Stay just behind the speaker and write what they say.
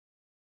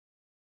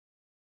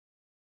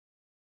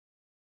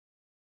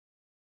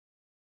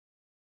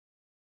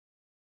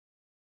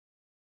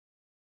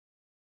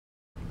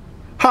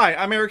Hi,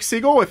 I'm Eric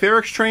Siegel with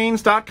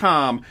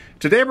ericstrains.com.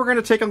 Today we're going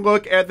to take a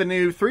look at the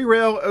new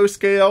 3-rail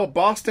O-scale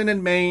Boston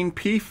and Maine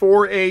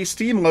P4A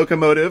steam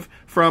locomotive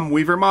from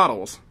Weaver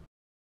Models.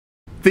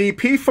 The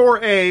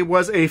P4A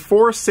was a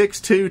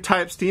 462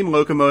 type steam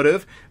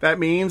locomotive. That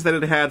means that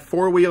it had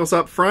 4 wheels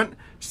up front,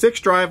 6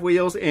 drive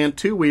wheels, and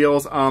 2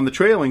 wheels on the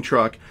trailing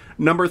truck.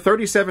 Number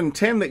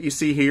 3710 that you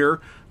see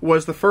here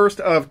was the first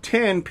of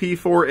 10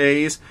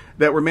 P4As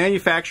that were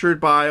manufactured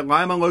by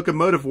Lima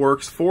Locomotive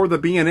Works for the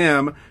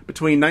B&M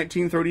between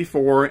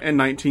 1934 and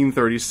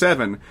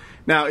 1937.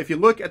 Now, if you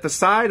look at the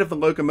side of the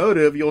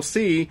locomotive, you'll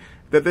see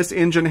that this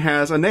engine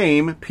has a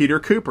name, Peter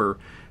Cooper.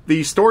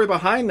 The story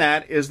behind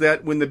that is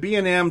that when the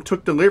B&M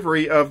took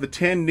delivery of the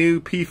 10 new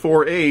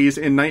P4As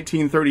in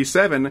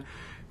 1937,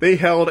 they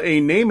held a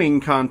naming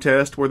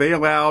contest where they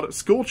allowed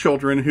school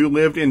children who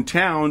lived in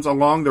towns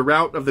along the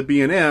route of the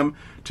B&M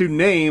to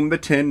name the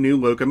 10 new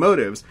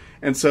locomotives.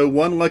 And so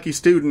one lucky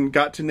student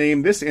got to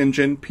name this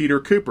engine Peter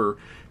Cooper.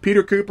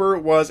 Peter Cooper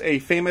was a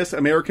famous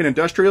American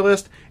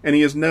industrialist, and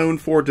he is known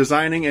for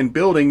designing and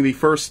building the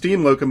first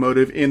steam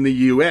locomotive in the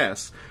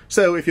U.S.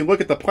 So if you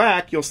look at the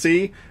plaque, you'll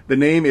see the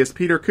name is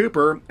Peter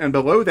Cooper, and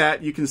below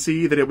that you can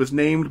see that it was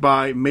named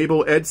by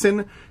Mabel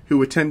Edson,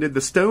 who attended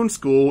the Stone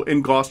School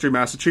in Gloucester,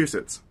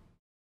 Massachusetts.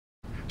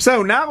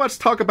 So now let's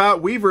talk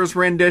about Weaver's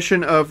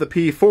rendition of the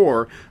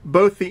P4.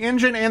 Both the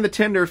engine and the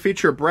tender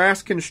feature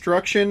brass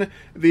construction.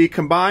 The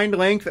combined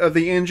length of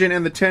the engine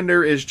and the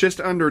tender is just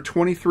under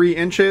 23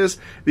 inches.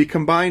 The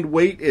combined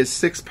weight is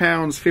 6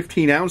 pounds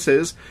 15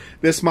 ounces.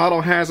 This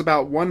model has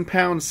about 1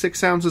 pound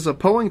 6 ounces of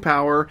pulling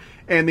power,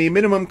 and the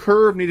minimum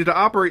curve needed to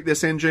operate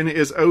this engine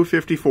is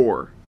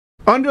 0.54.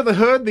 Under the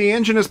hood, the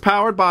engine is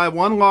powered by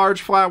one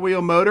large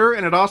flywheel motor,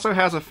 and it also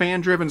has a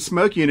fan-driven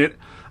smoke unit.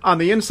 On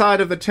the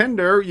inside of the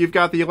tender, you've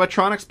got the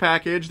electronics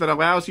package that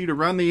allows you to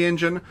run the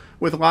engine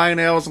with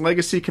Lionel's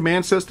Legacy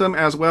command system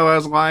as well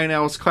as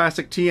Lionel's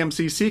Classic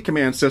TMCC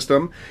command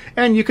system,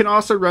 and you can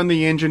also run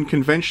the engine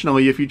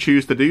conventionally if you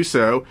choose to do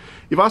so.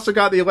 You've also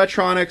got the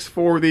electronics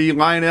for the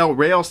Lionel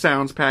Rail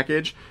Sounds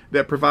package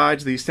that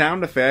provides the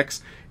sound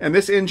effects, and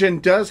this engine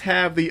does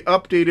have the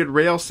updated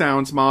Rail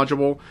Sounds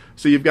module,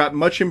 so you've got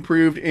much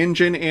improved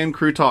engine and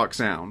crew talk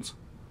sounds.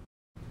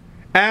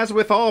 As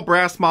with all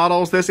brass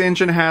models, this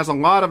engine has a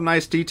lot of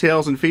nice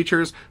details and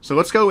features, so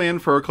let's go in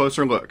for a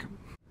closer look.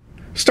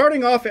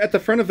 Starting off at the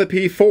front of the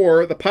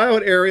P4, the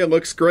pilot area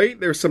looks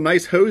great. There's some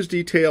nice hose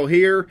detail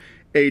here,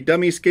 a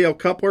dummy scale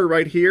coupler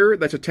right here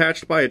that's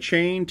attached by a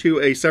chain to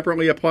a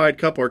separately applied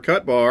coupler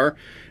cut bar.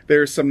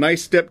 There's some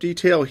nice step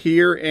detail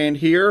here and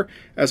here,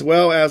 as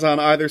well as on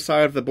either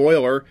side of the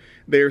boiler.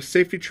 There's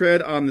safety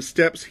tread on the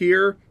steps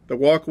here, the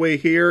walkway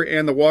here,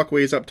 and the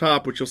walkways up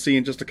top, which you'll see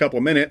in just a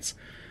couple minutes.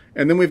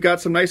 And then we've got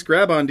some nice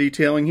grab-on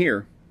detailing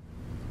here.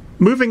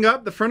 Moving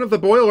up, the front of the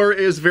boiler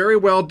is very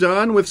well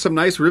done with some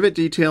nice rivet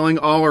detailing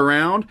all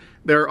around.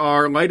 There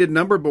are lighted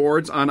number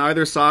boards on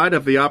either side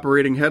of the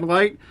operating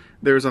headlight.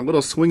 There's a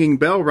little swinging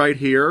bell right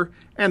here,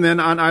 and then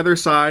on either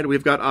side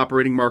we've got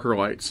operating marker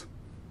lights.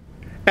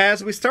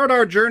 As we start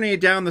our journey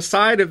down the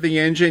side of the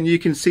engine, you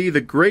can see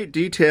the great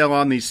detail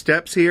on these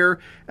steps here,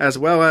 as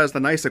well as the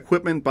nice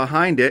equipment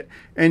behind it,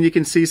 and you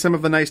can see some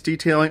of the nice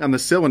detailing on the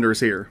cylinders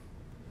here.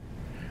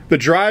 The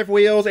drive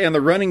wheels and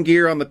the running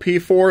gear on the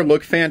P4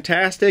 look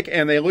fantastic,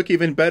 and they look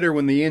even better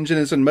when the engine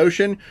is in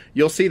motion.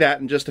 You'll see that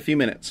in just a few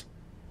minutes.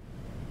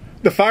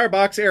 The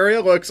firebox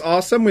area looks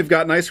awesome. We've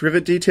got nice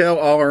rivet detail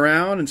all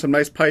around and some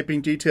nice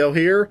piping detail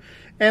here,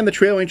 and the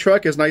trailing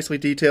truck is nicely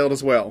detailed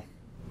as well.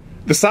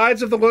 The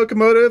sides of the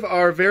locomotive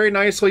are very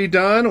nicely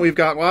done. We've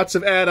got lots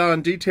of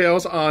add-on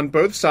details on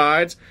both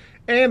sides,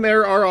 and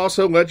there are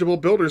also legible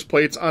builder's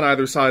plates on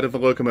either side of the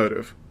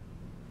locomotive.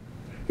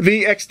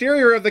 The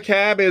exterior of the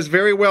cab is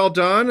very well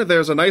done.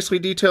 There's a nicely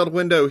detailed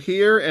window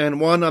here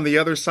and one on the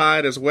other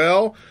side as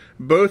well.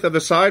 Both of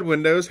the side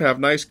windows have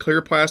nice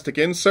clear plastic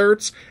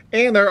inserts,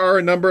 and there are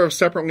a number of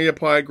separately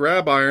applied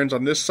grab irons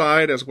on this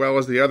side as well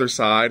as the other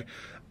side.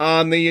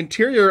 On the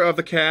interior of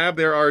the cab,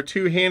 there are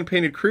 2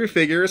 hand-painted crew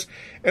figures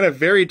and a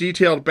very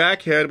detailed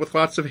backhead with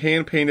lots of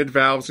hand-painted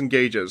valves and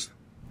gauges.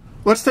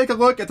 Let's take a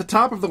look at the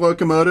top of the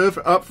locomotive.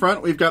 Up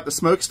front, we've got the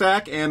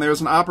smokestack, and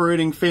there's an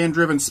operating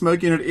fan-driven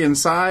smoke unit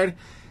inside.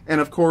 And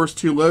of course,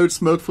 to load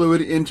smoke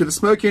fluid into the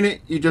smoke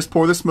unit, you just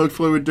pour the smoke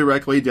fluid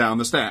directly down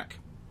the stack.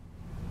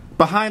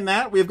 Behind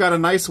that, we've got a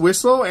nice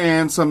whistle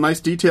and some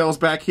nice details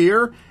back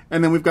here,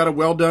 and then we've got a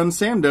well-done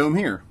sand dome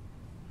here.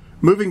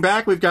 Moving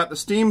back, we've got the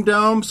steam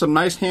dome, some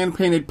nice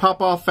hand-painted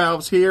pop-off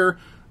valves here, a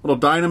little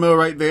dynamo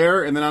right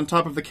there, and then on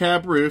top of the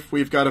cab roof,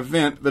 we've got a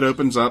vent that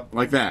opens up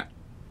like that.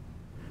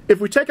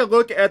 If we take a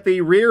look at the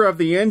rear of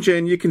the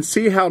engine, you can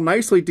see how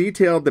nicely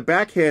detailed the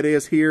backhead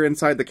is here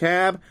inside the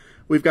cab.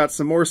 We've got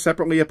some more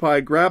separately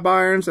applied grab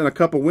irons and a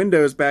couple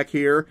windows back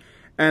here,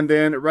 and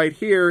then right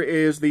here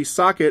is the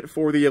socket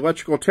for the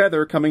electrical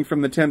tether coming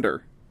from the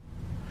tender.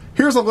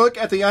 Here's a look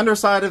at the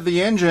underside of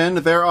the engine.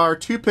 There are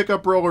 2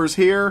 pickup rollers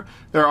here,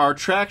 there are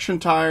traction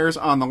tires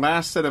on the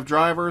last set of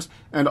drivers,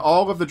 and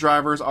all of the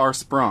drivers are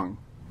sprung.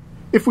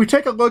 If we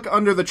take a look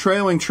under the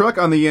trailing truck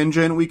on the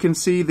engine, we can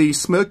see the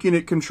smoke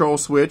unit control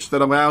switch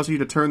that allows you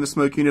to turn the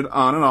smoke unit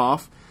on and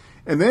off.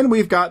 And then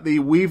we've got the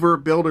Weaver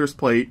builder's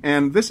plate,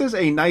 and this is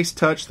a nice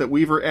touch that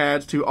Weaver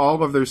adds to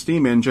all of their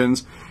steam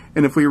engines.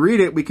 And if we read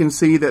it, we can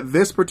see that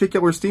this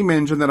particular steam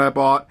engine that I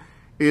bought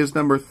is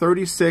number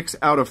 36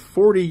 out of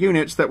 40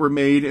 units that were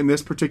made in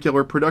this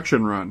particular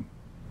production run.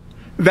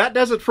 That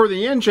does it for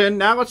the engine.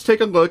 Now let's take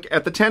a look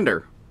at the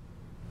tender.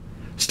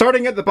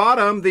 Starting at the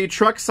bottom, the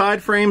truck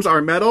side frames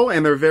are metal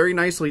and they're very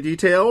nicely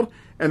detailed.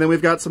 And then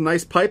we've got some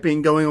nice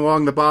piping going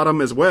along the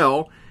bottom as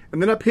well.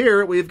 And then up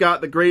here, we've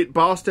got the great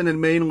Boston and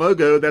Maine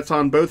logo that's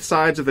on both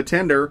sides of the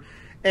tender.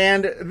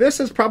 And this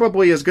is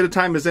probably as good a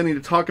time as any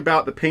to talk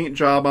about the paint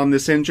job on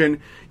this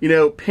engine. You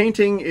know,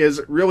 painting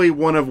is really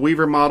one of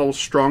Weaver Models'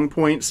 strong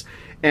points.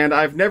 And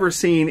I've never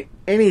seen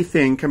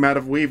anything come out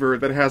of Weaver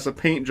that has a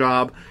paint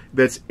job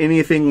that's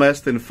anything less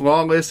than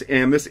flawless,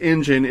 and this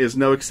engine is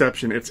no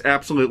exception. It's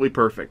absolutely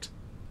perfect.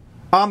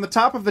 On the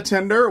top of the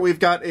tender, we've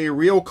got a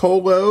real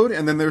coal load,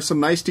 and then there's some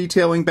nice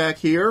detailing back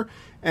here,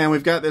 and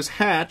we've got this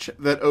hatch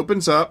that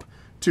opens up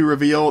to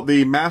reveal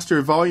the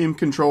master volume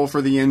control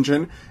for the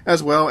engine,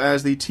 as well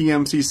as the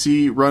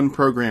TMCC run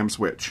program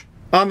switch.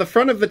 On the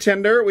front of the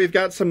tender, we've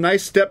got some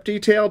nice step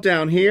detail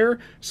down here,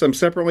 some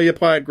separately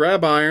applied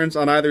grab irons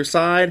on either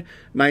side,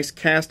 nice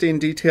cast-in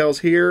details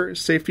here,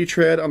 safety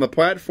tread on the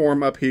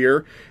platform up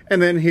here,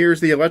 and then here's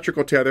the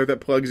electrical tether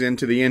that plugs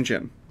into the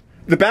engine.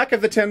 The back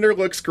of the tender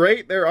looks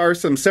great. There are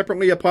some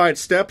separately applied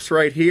steps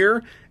right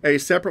here, a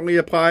separately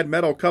applied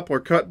metal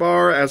coupler cut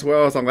bar, as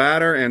well as a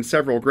ladder and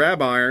several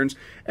grab irons,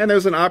 and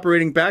there's an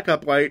operating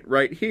backup light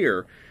right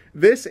here.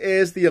 This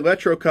is the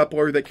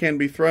electrocoupler that can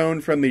be thrown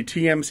from the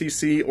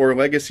TMCC or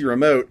Legacy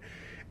remote.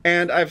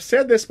 And I've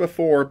said this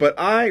before, but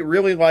I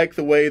really like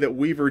the way that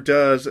Weaver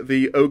does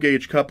the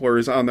O-gauge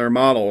couplers on their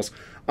models.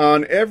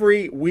 On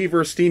every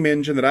Weaver steam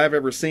engine that I've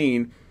ever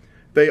seen,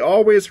 they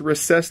always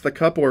recess the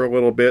coupler a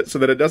little bit so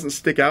that it doesn't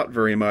stick out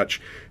very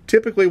much.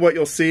 Typically what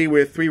you'll see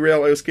with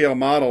 3-rail O-scale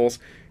models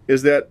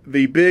is that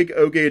the big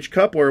O-gauge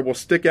coupler will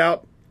stick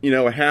out, you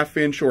know, a ½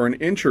 inch or an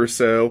inch or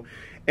so.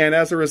 And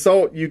as a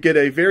result, you get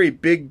a very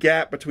big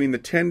gap between the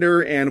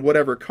tender and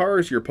whatever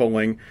cars you're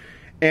pulling.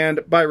 And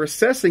by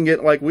recessing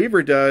it like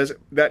Weaver does,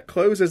 that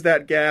closes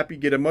that gap. You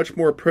get a much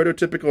more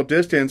prototypical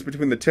distance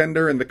between the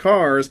tender and the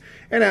cars.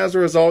 And as a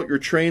result, your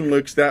train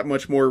looks that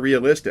much more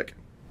realistic.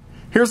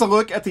 Here's a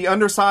look at the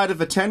underside of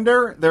the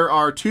tender. There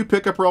are 2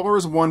 pickup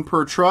rollers, 1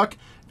 per truck.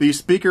 The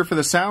speaker for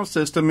the sound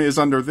system is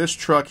under this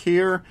truck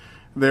here.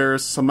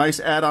 There's some nice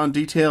add-on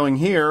detailing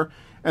here.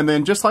 And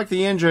then just like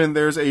the engine,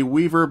 there's a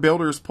Weaver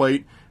builder's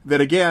plate that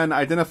again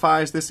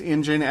identifies this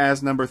engine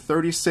as number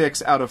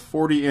 36 out of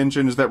 40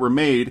 engines that were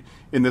made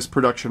in this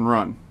production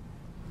run.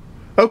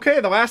 Okay,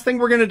 the last thing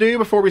we're going to do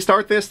before we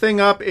start this thing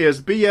up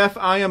is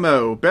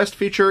BFIMO, best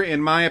feature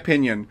in my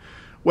opinion.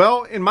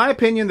 Well, in my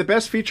opinion, the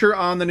best feature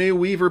on the new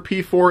Weaver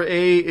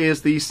P4A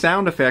is the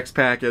sound effects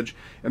package,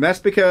 and that's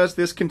because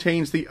this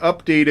contains the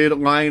updated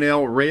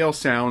Lionel Rail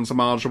Sounds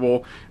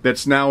module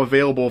that's now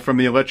available from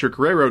the Electric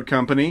Railroad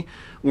Company.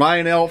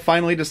 Lionel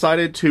finally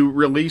decided to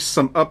release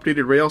some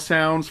updated rail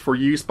sounds for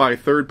use by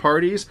third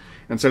parties,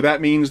 and so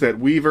that means that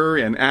Weaver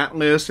and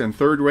Atlas and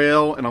Third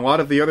Rail and a lot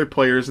of the other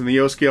players in the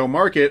O-scale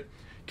market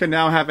can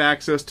now have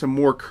access to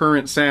more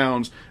current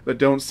sounds that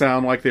don't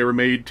sound like they were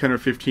made 10 or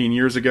 15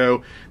 years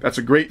ago. That's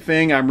a great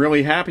thing. I'm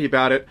really happy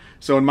about it.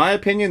 So in my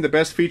opinion, the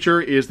best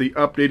feature is the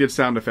updated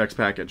sound effects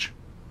package.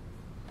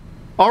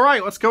 All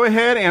right, let's go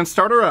ahead and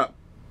start her up.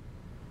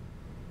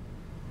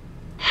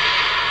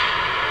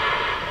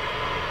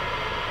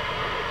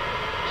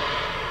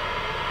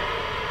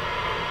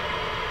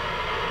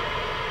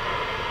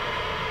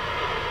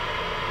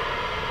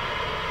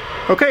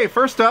 Okay,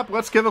 first up,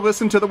 let's give a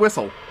listen to the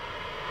whistle.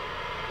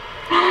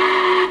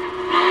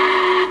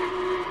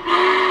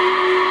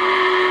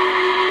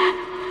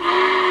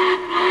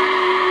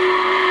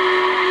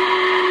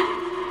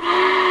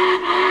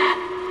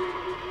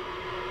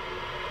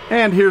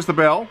 And here's the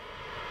bell.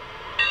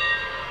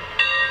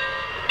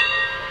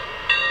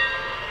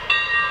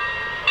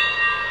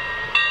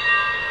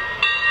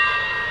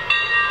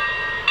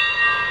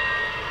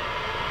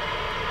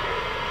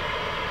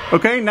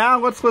 Okay, now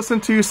let's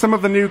listen to some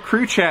of the new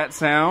crew chat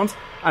sounds.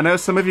 I know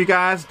some of you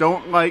guys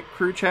don't like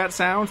crew chat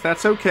sounds.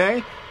 That's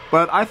okay,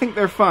 but I think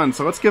they're fun,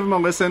 so let's give them a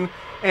listen.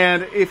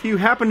 And if you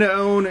happen to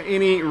own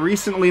any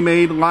recently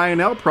made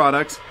Lionel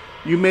products,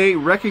 you may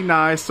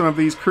recognize some of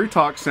these crew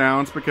talk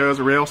sounds because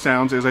Rail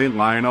Sounds is a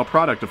Lionel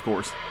product, of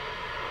course.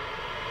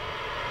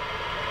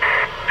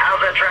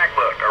 How's that track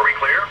look? Are we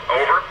clear?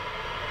 Over.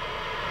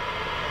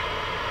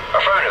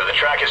 Affirmative, the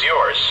track is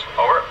yours.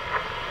 Over.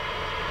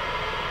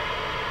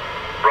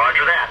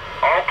 Roger that.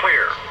 All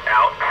clear.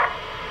 Out.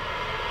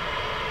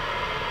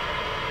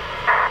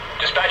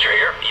 Dispatcher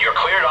here. You're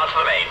cleared onto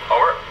the main.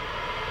 Over.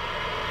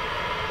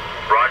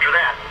 Roger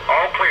that.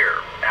 All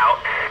clear.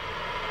 Out.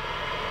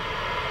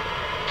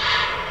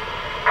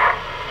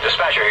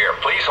 Dispatcher here.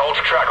 Please hold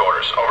for track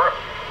orders. Over.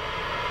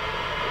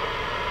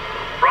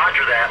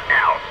 Roger that.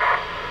 Out.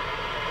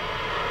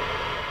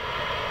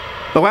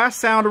 The last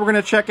sound we're going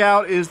to check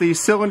out is the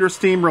cylinder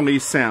steam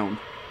release sound.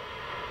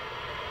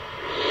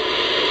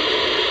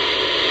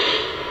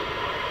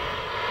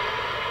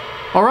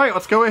 Alright,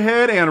 let's go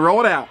ahead and roll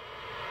it out.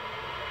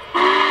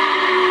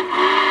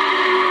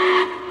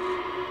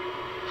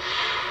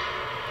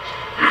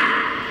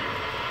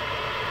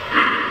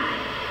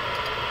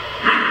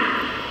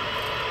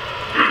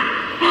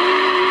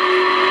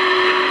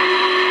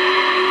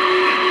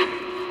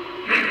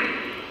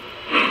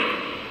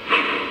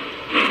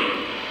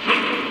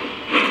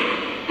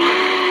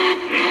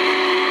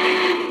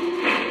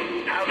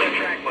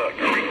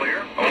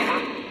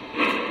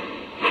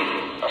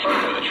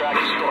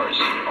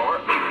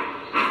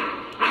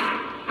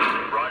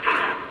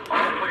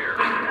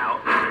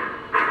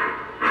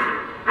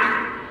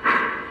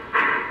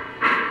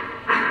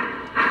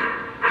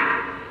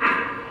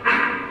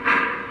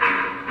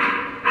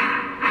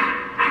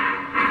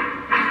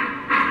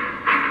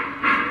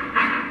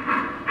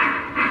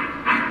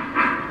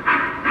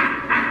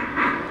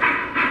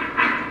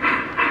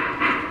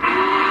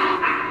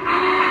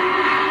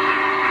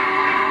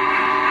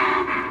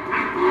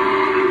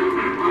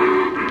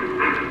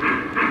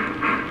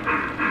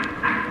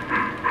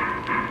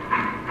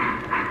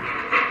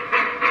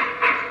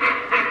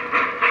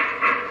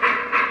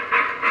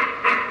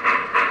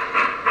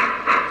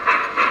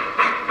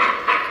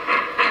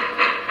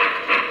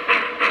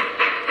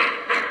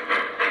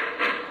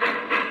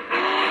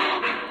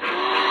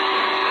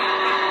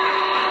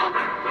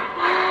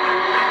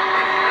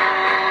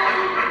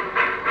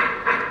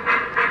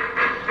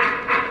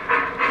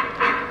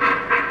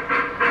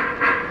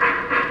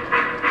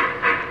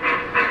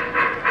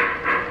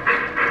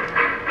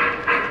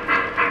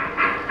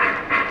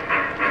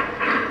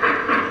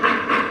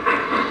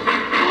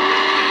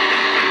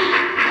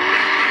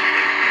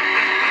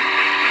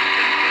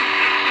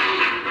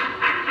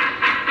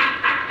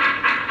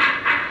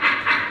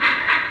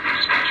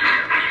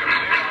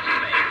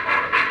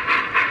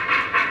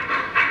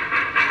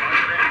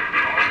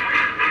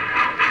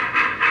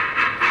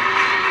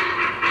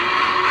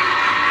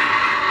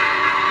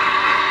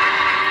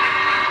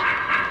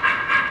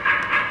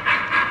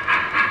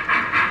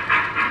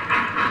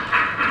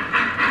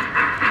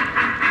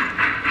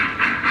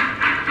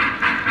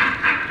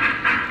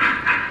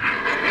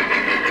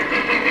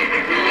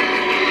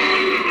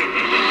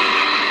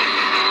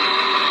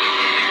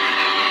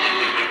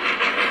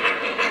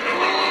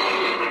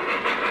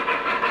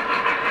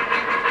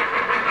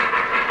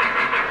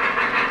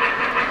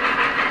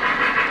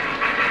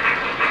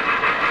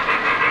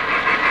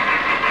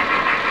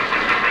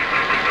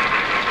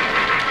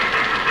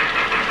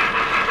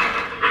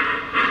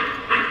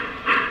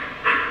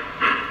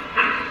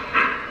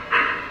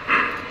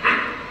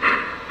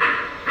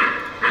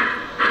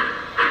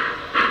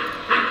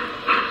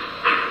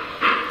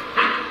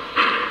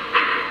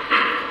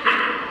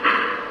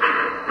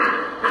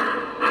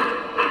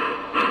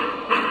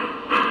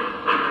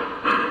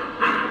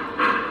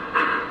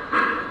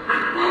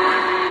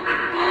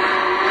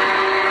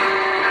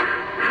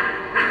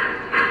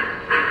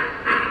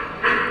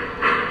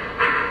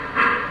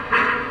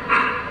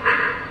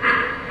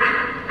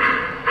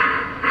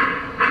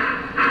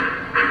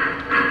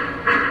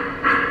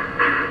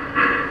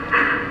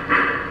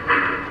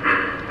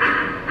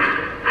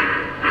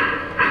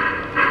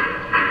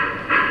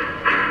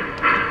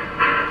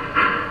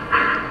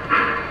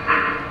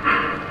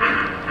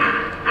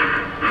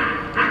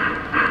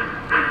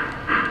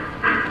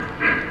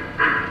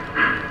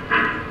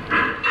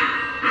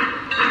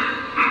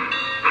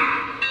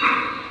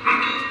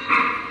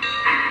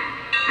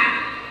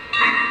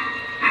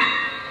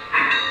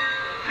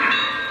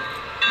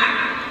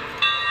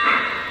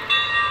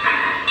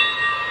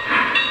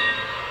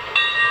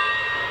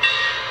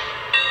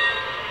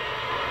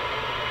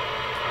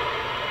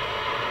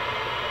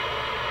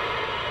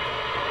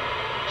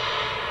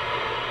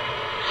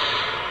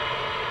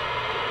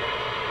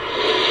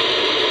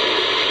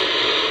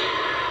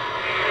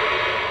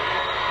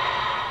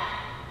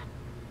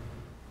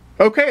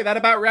 Okay, that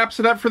about wraps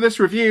it up for this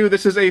review.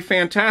 This is a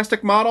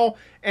fantastic model,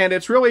 and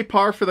it's really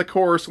par for the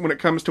course when it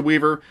comes to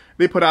Weaver.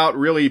 They put out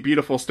really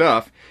beautiful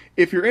stuff.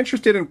 If you're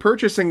interested in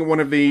purchasing one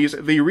of these,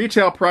 the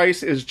retail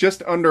price is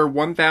just under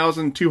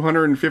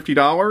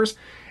 $1,250,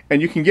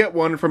 and you can get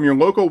one from your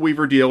local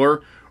Weaver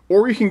dealer,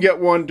 or you can get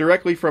one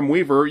directly from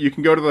Weaver. You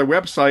can go to their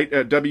website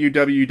at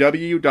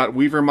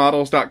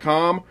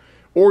www.weavermodels.com,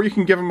 or you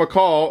can give them a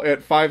call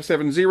at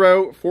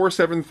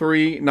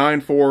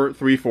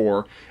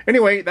 570-473-9434.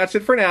 Anyway, that's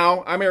it for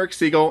now. I'm Eric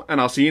Siegel, and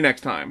I'll see you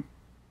next time.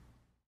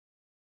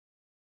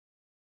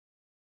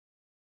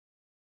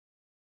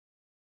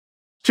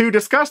 To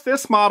discuss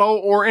this model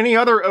or any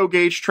other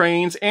O-Gauge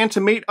trains and to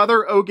meet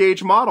other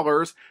O-Gauge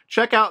modelers,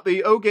 check out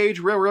the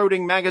O-Gauge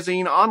Railroading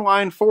Magazine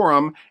online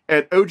forum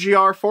at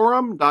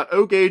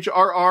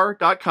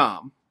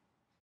ogrforum.ogaugerr.com.